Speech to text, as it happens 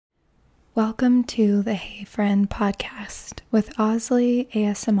Welcome to the Hey Friend podcast with Osley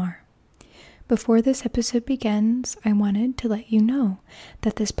ASMR. Before this episode begins, I wanted to let you know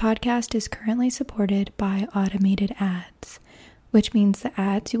that this podcast is currently supported by automated ads, which means the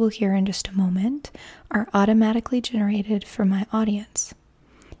ads you will hear in just a moment are automatically generated for my audience.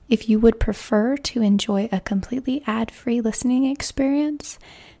 If you would prefer to enjoy a completely ad-free listening experience,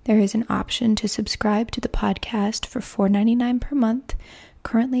 there is an option to subscribe to the podcast for $4.99 per month,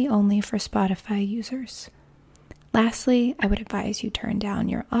 currently only for Spotify users. Lastly, I would advise you turn down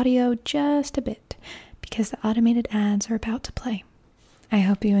your audio just a bit because the automated ads are about to play. I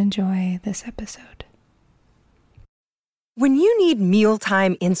hope you enjoy this episode. When you need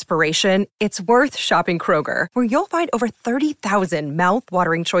mealtime inspiration, it's worth shopping Kroger, where you'll find over 30,000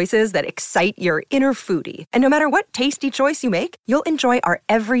 mouth-watering choices that excite your inner foodie. And no matter what tasty choice you make, you'll enjoy our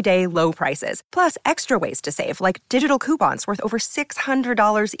everyday low prices, plus extra ways to save, like digital coupons worth over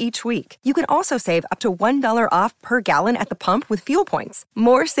 $600 each week. You can also save up to $1 off per gallon at the pump with fuel points.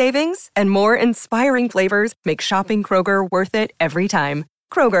 More savings and more inspiring flavors make shopping Kroger worth it every time.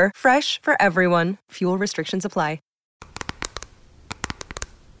 Kroger, fresh for everyone. Fuel restrictions apply.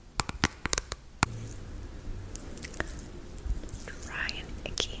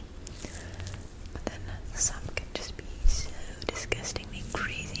 Some can just be so disgustingly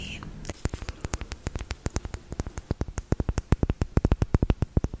crazy.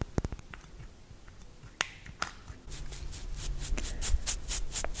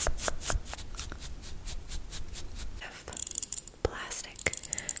 Plastic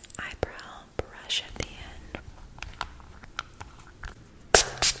eyebrow brush at the end.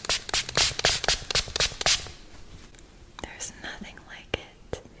 There's nothing like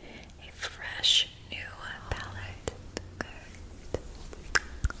it. A fresh new palette. Good.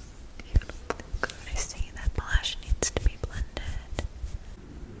 I see that blush needs to be blended.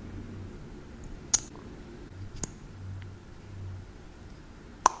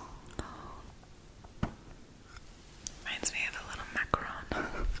 Oh. Reminds me of a little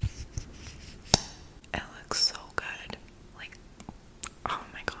macaron. It looks so good. Like, oh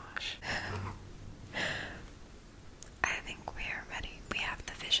my gosh. I think we are ready. We have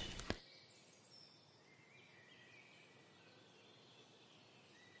the vision.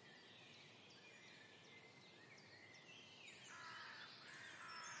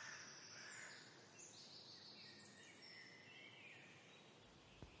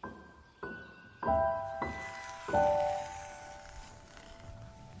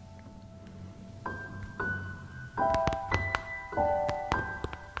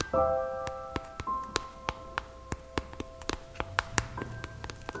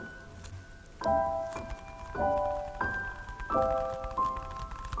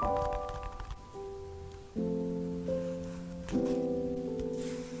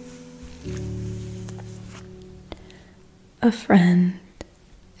 A friend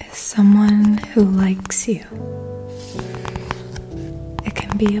is someone who likes you. It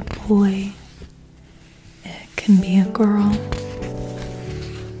can be a boy, it can be a girl,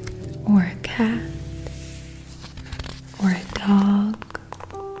 or a cat, or a dog.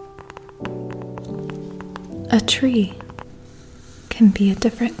 A tree can be a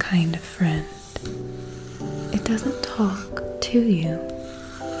different kind of friend. It doesn't talk to you,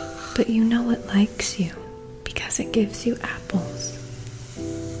 but you know it likes you. Because it gives you apples,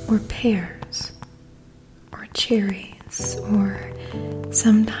 or pears, or cherries, or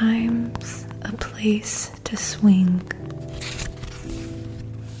sometimes a place to swing.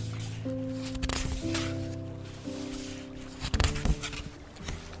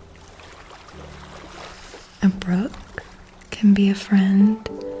 A brook can be a friend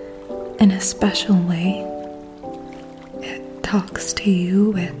in a special way. It talks to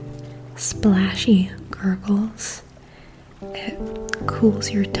you with splashy gurgles. It cools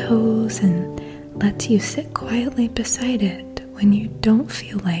your toes and lets you sit quietly beside it when you don't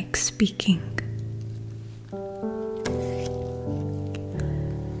feel like speaking.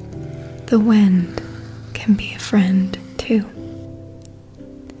 The wind can be a friend too.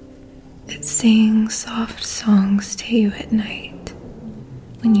 It sings soft songs to you at night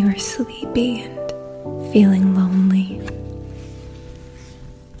when you are sleepy and feeling lonely.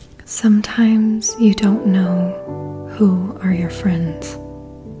 Sometimes you don't know who are your friends.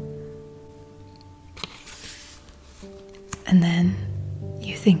 And then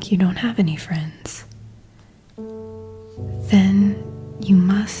you think you don't have any friends. Then you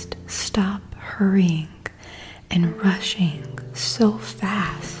must stop hurrying and rushing so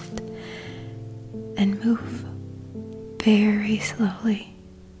fast and move very slowly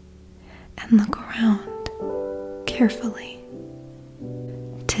and look around carefully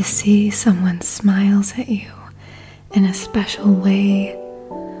to see someone smiles at you in a special way,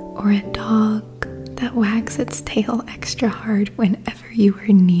 or a dog that wags its tail extra hard whenever you are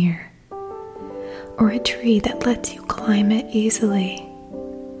near, or a tree that lets you climb it easily,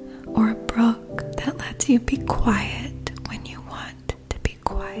 or a brook that lets you be quiet when you want to be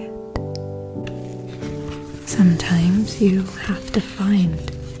quiet. Sometimes you have to find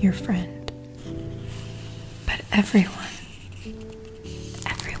your friend, but everyone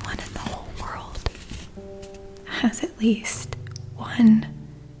in the whole world has at least one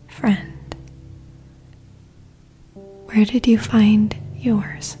friend. Where did you find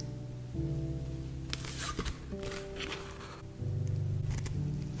yours?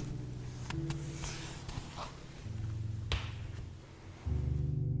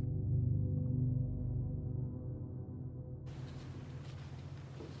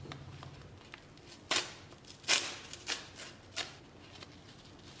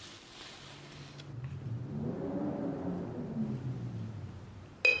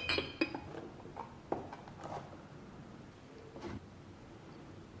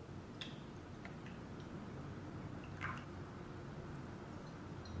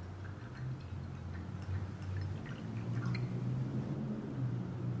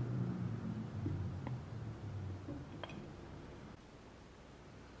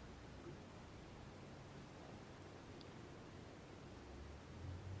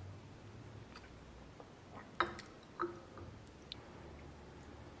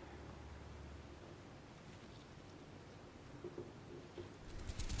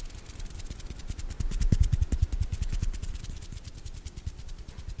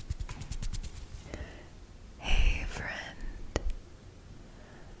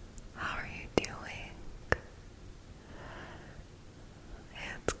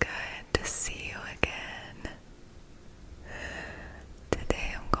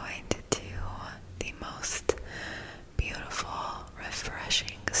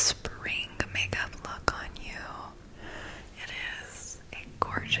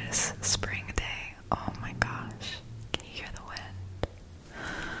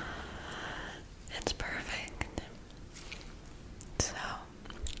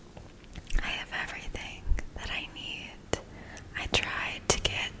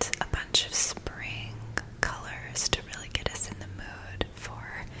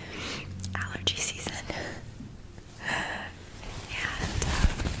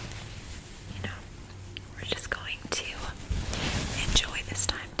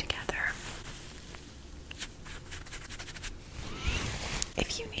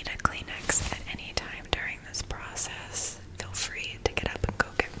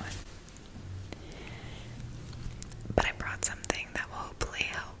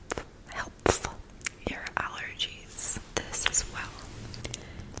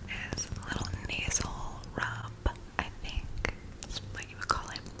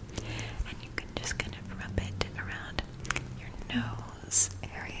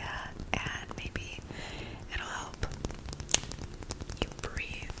 Area, and maybe it'll help you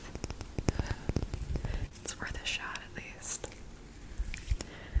breathe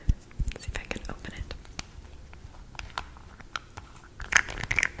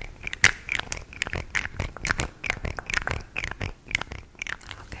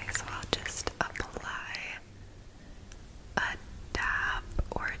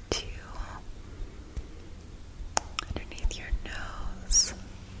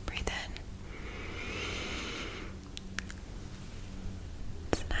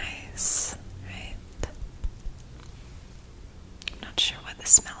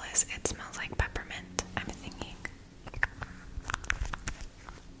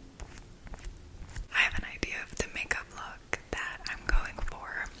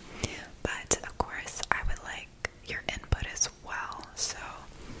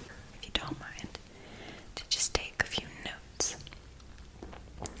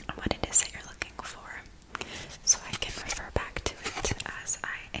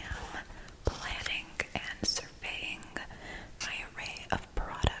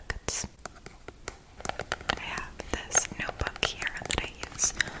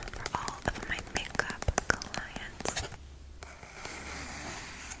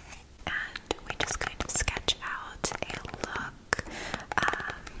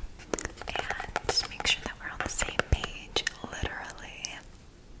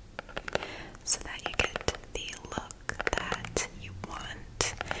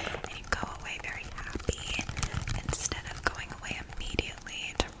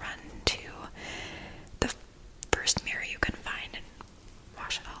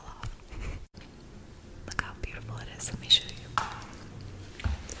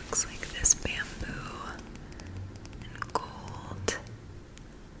this bamboo and gold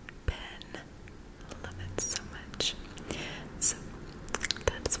pen. I love it so much. So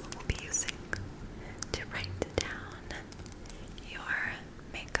that's what we'll be using to write down your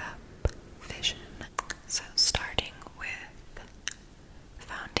makeup vision. So starting with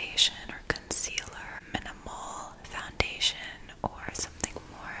foundation or concealer, minimal foundation, or something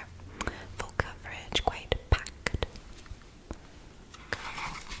more full coverage, quite packed.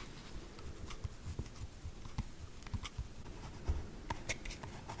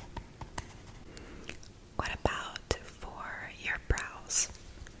 What about for your brows?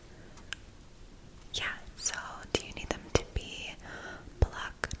 Yeah, so do you need them to be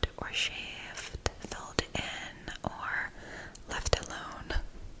plucked or shaved, filled in, or left alone?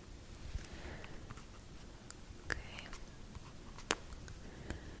 Okay.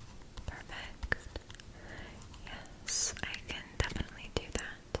 Perfect. Yes, I can definitely do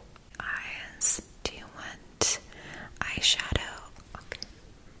that. Eyes. Do you want eyeshadow? Okay.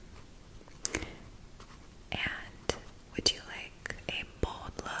 And would you like a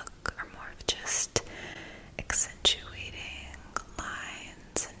bold look or more of just accentuating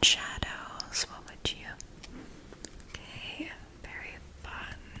lines and shadows? What would you? Okay, very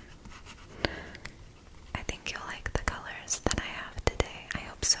fun. I think you'll like the colors that I have today. I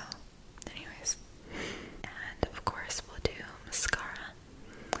hope so. Anyways. And of course we'll do mascara.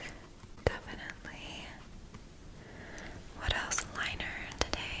 Definitely. What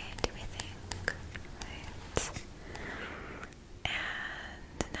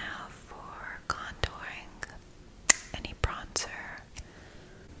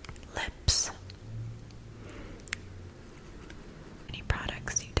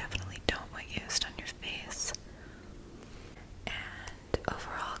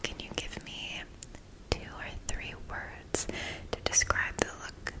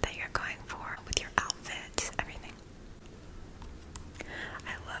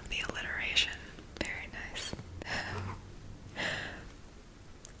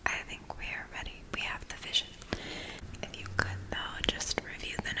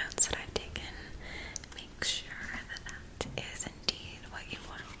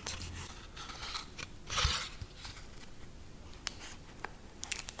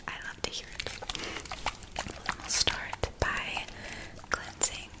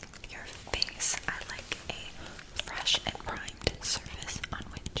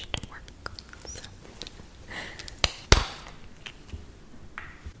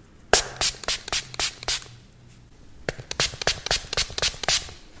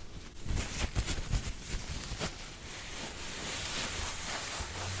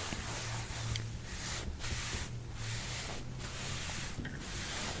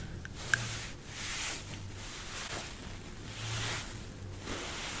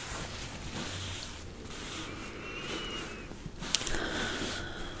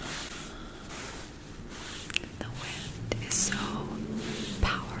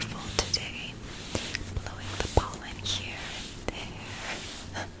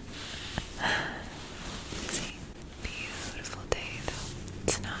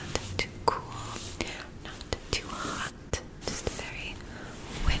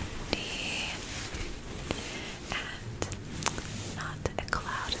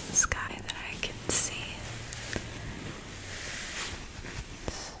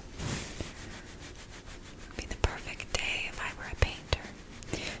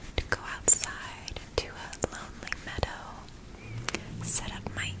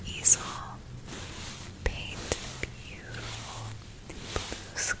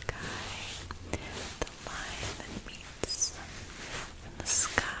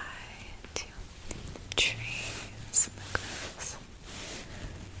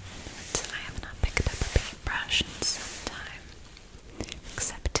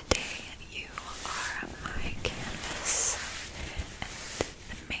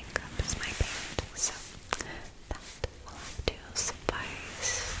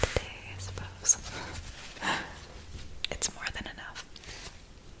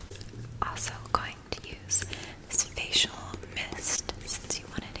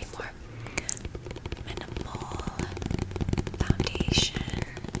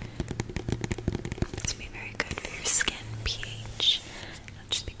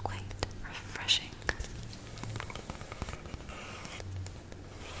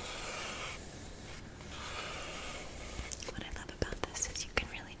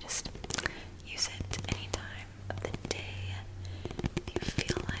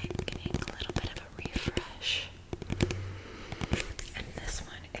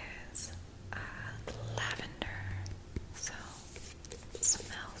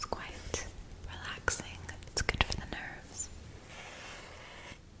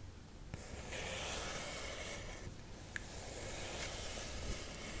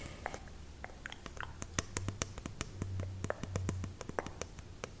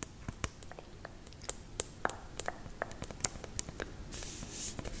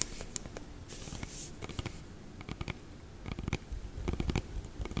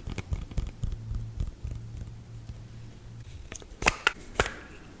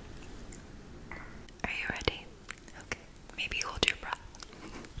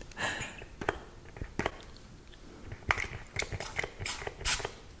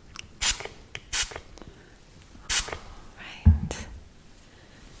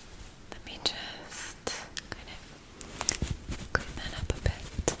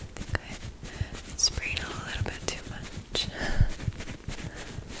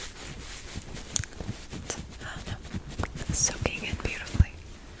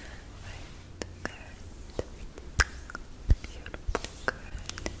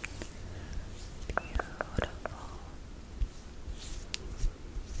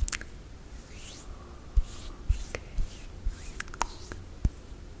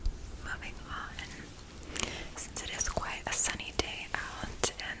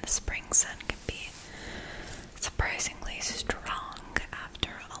sun can be surprisingly strong after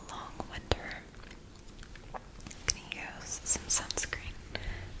a long winter. I'm gonna use some sunscreen,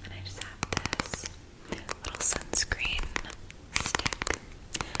 and I just have this little sunscreen stick,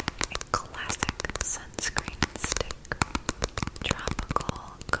 a classic sunscreen stick,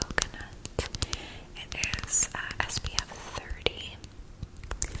 tropical coconut. It is SPF 30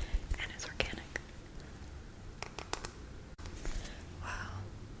 and is organic. Wow,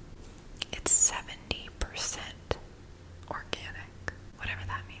 it's 70% organic.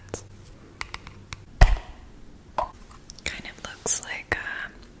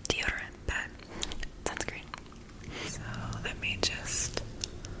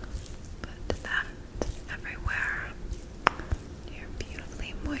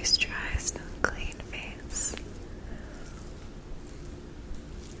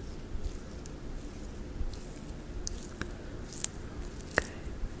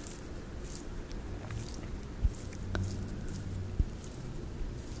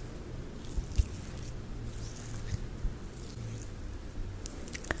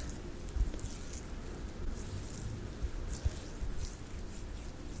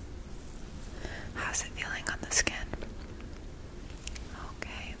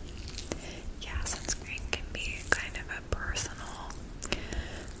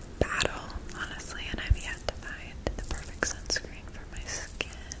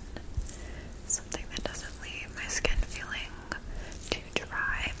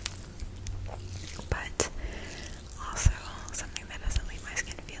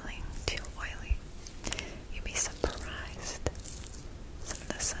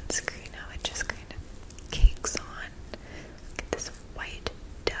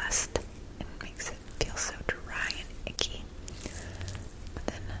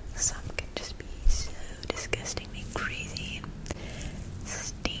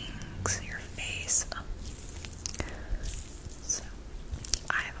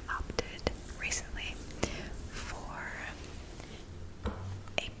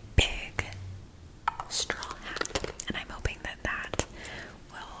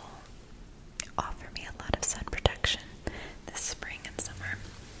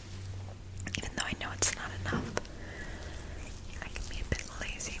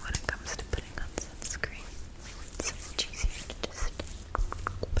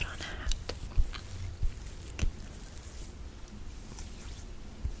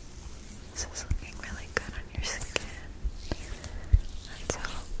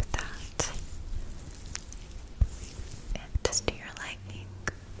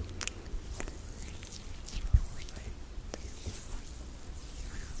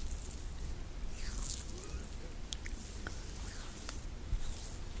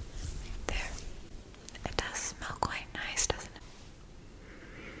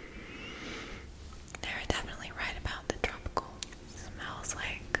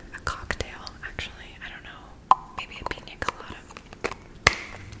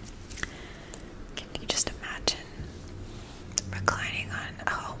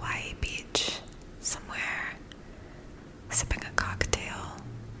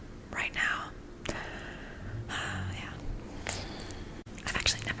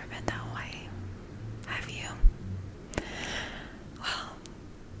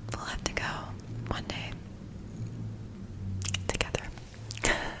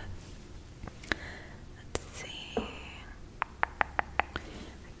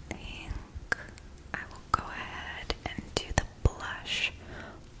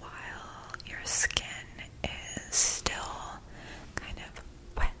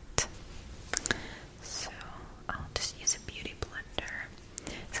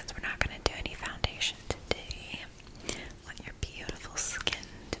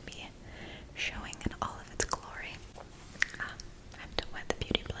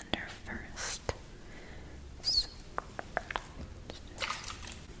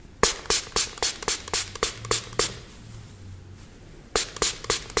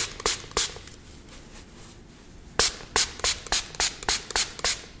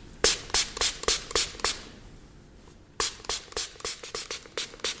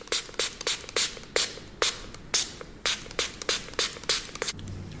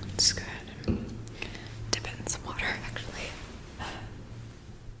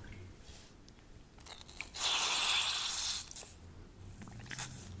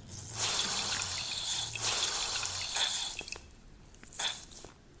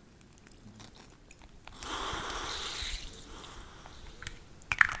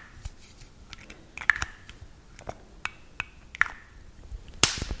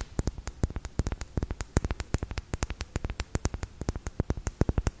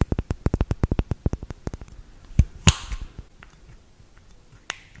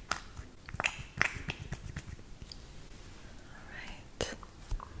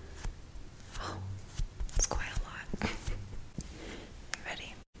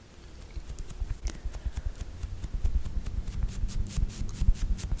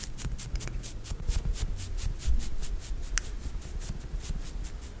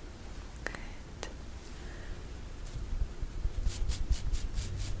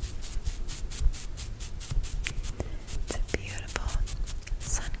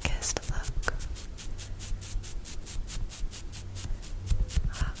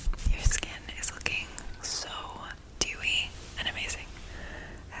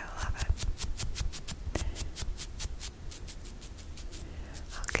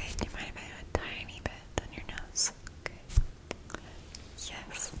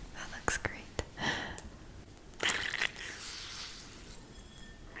 Yes, that looks great.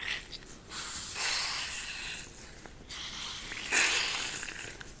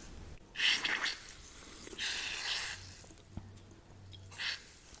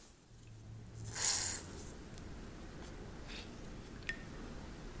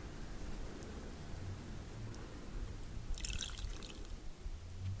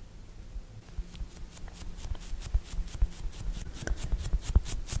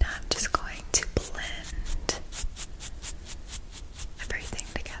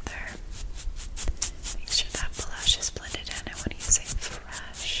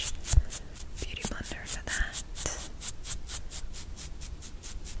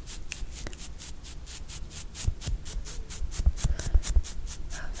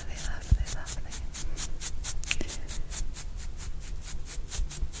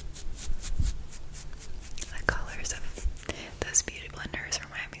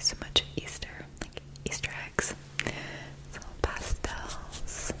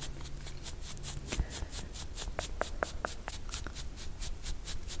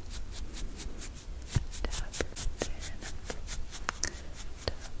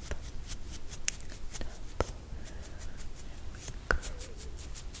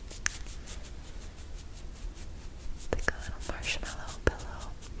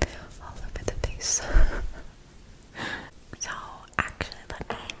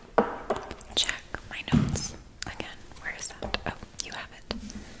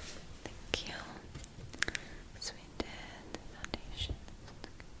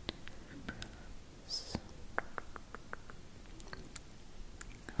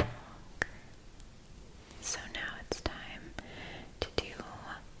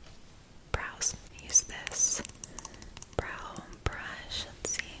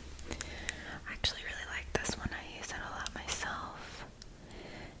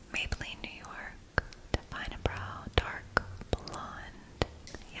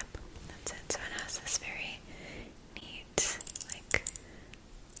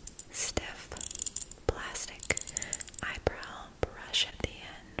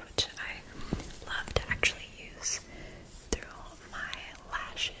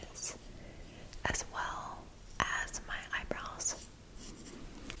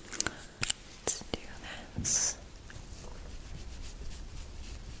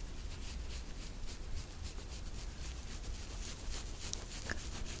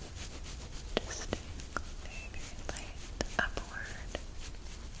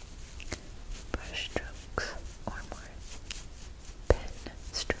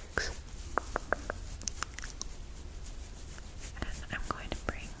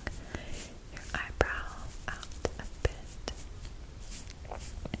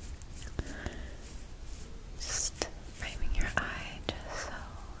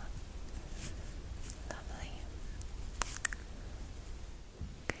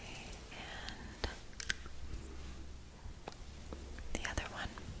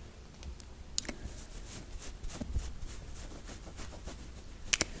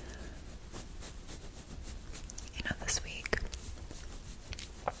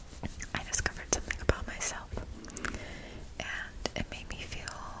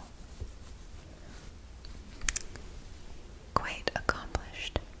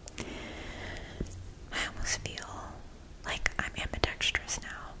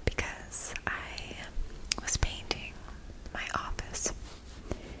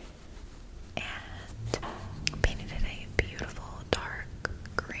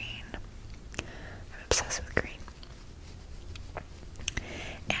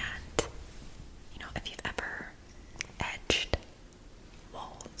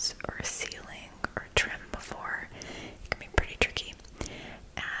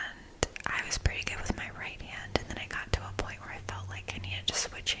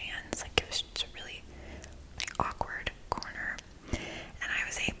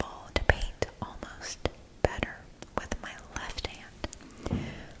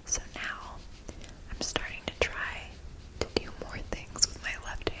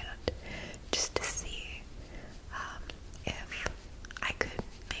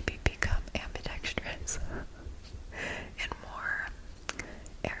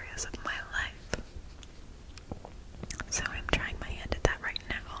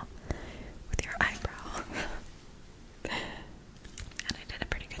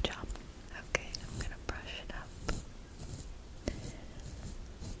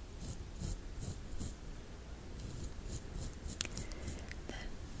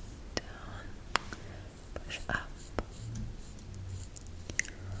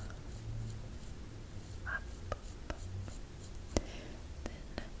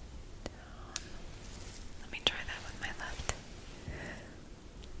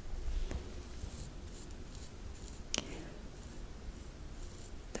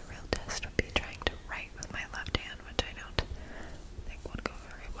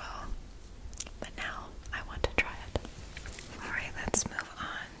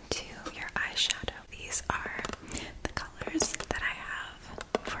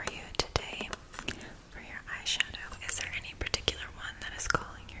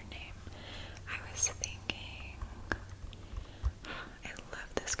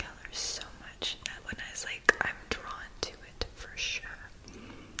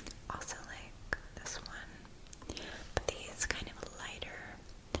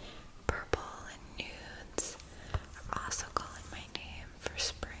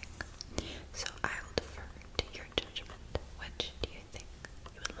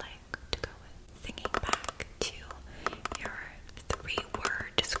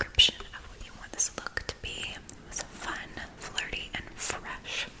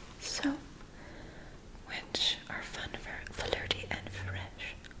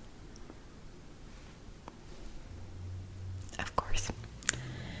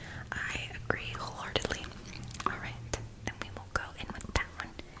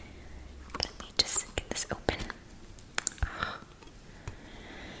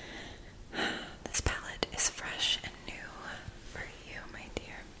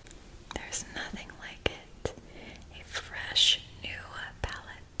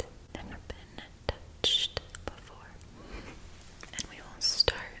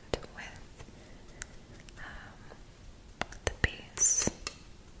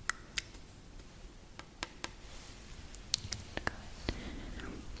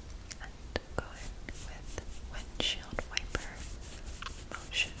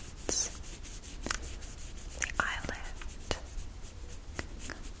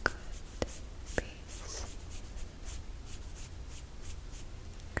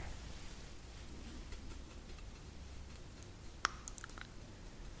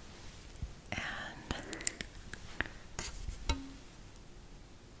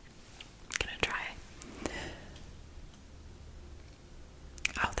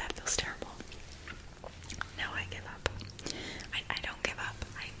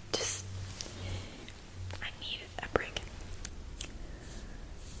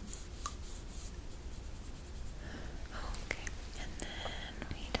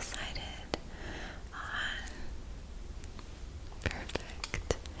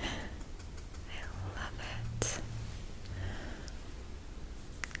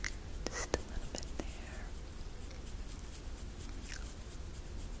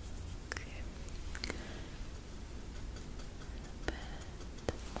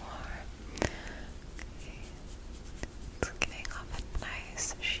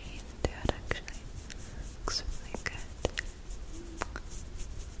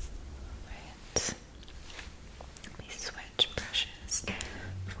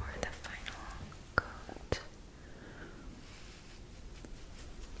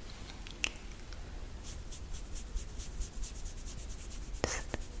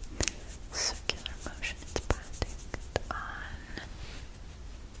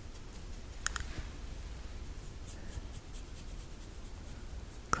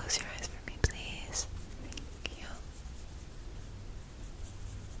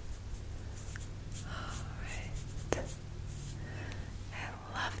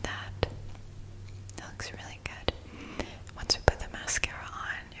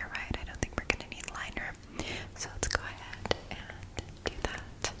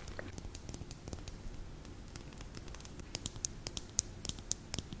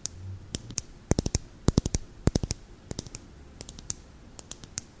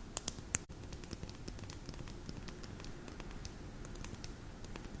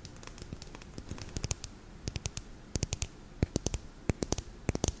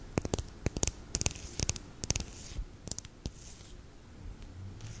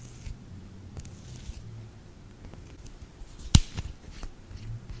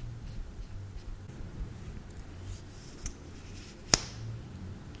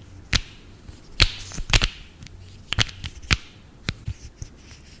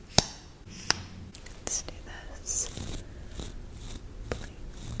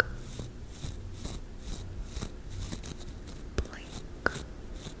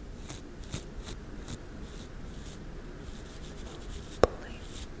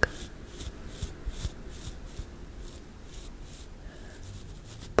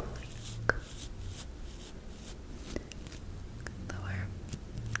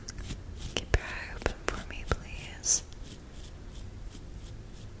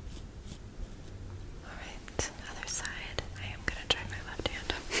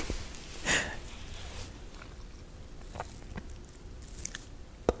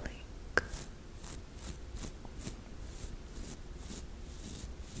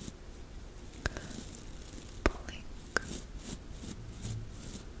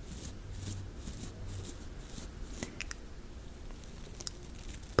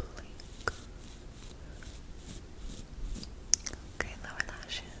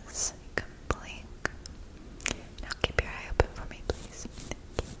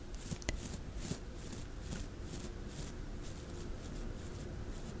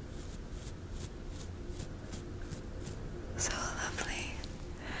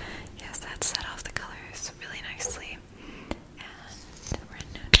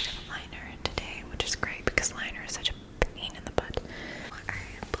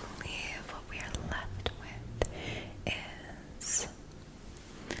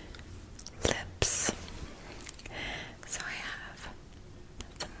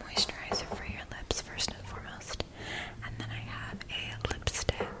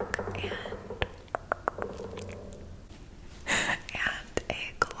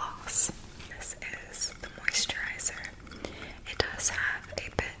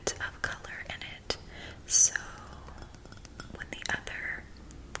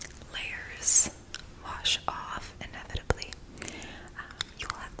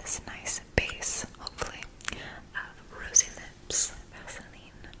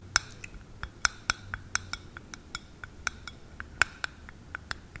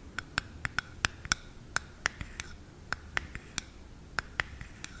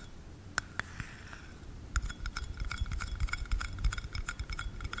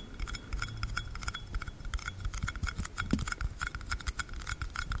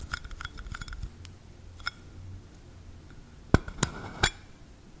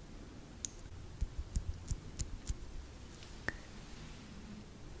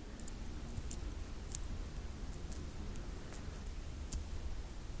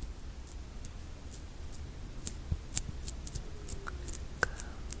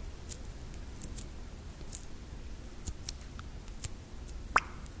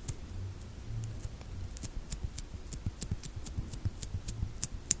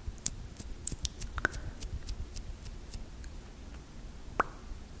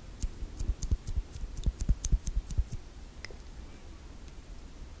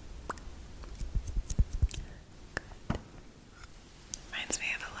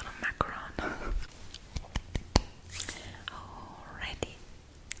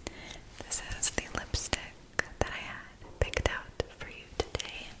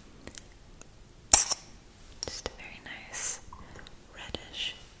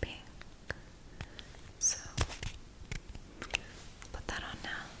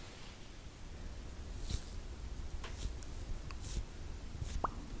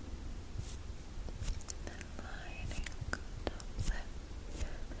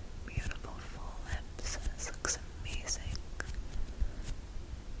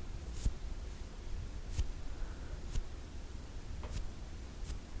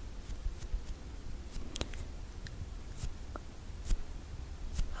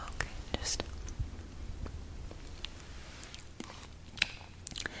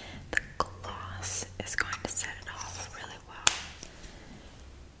 is going to set it off really well.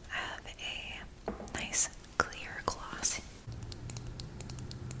 I have a nice clear gloss.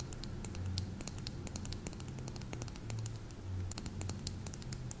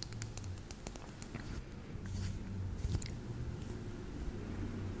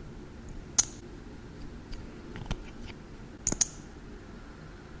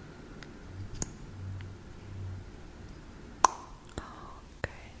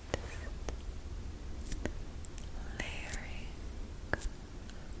 Layering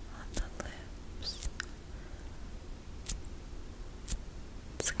on the lips.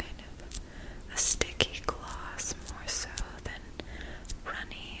 It's kind of a sticky gloss more so than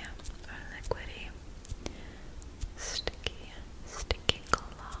runny or liquidy. Sticky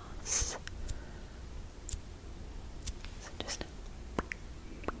gloss. So just,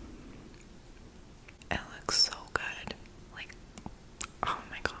 it looks so good. Like, oh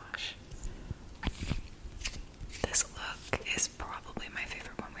my gosh. This look is probably my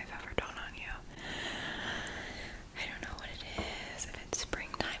favorite one we've ever done on you. I don't know what it is, if it's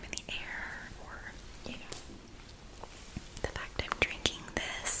springtime in the air, or, you know, the fact I'm drinking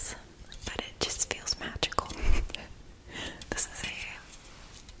this, but it just feels magical. This is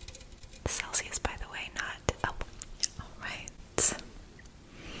a Celsius, by the way, not, alright.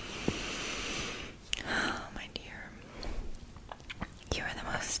 Oh, my dear. You are the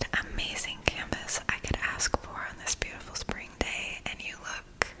most amazing canvas I could ask for on this beautiful spring day, and you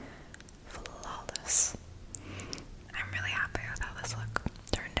look flawless. I'm really happy with how this look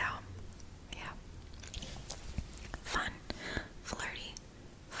turned out. Yeah. Fun, flirty,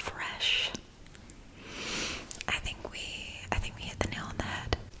 fresh. I think we hit the nail on the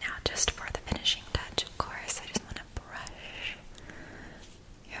head. Now, just for the finishing touch, of course, I just want to brush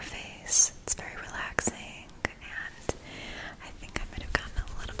your face. It's very relaxing, and I think I might have gotten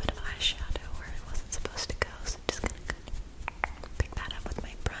a little bit of eyeshadow where it wasn't supposed to go, so I'm just gonna pick that up with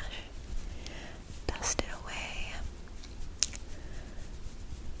my brush, dust it away,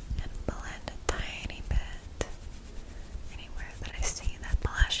 and blend a tiny bit anywhere that I see that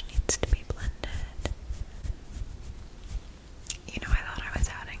blush needs to be blended. You know, I thought I was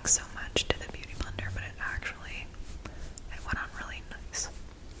adding so much to the beauty blender, but it went on really nice.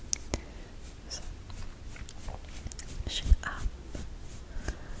 So, brushing up,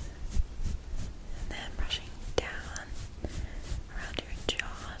 and then brushing down around your jaw,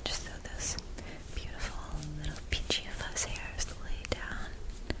 just so those beautiful little peachy fuzz hairs lay down.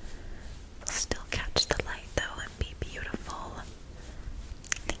 They'll still catch the light though and be beautiful. I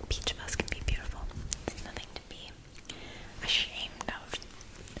think peach fuzz can be beautiful. It's nothing to be ashamed of.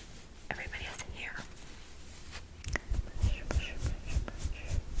 Everybody has hair.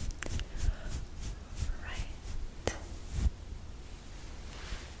 Right.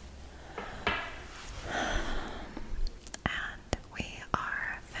 And we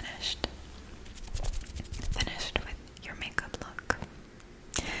are finished. Finished with your makeup look.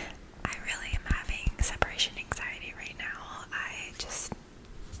 I really am having separation anxiety right now.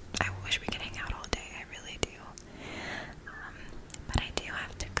 I wish we could hang out all day. I really do. But I do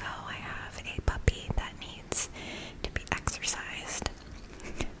have to go. I have a puppy that needs to be exercised.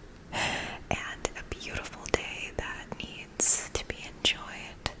 And a beautiful day that needs to be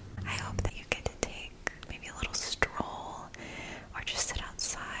enjoyed. I hope that you get to take maybe a little stroll, or just sit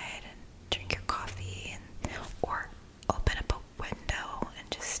outside and drink your coffee, or open up a window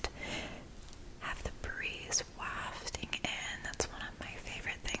and just have the breeze wafting in. That's one of my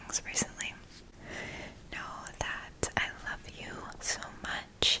favorite things recently. Know that I love you so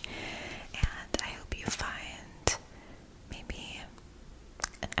much, and I hope you find maybe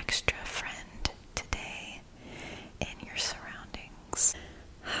an extra friend today in your surroundings.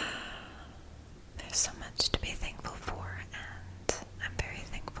 There's so much to be thankful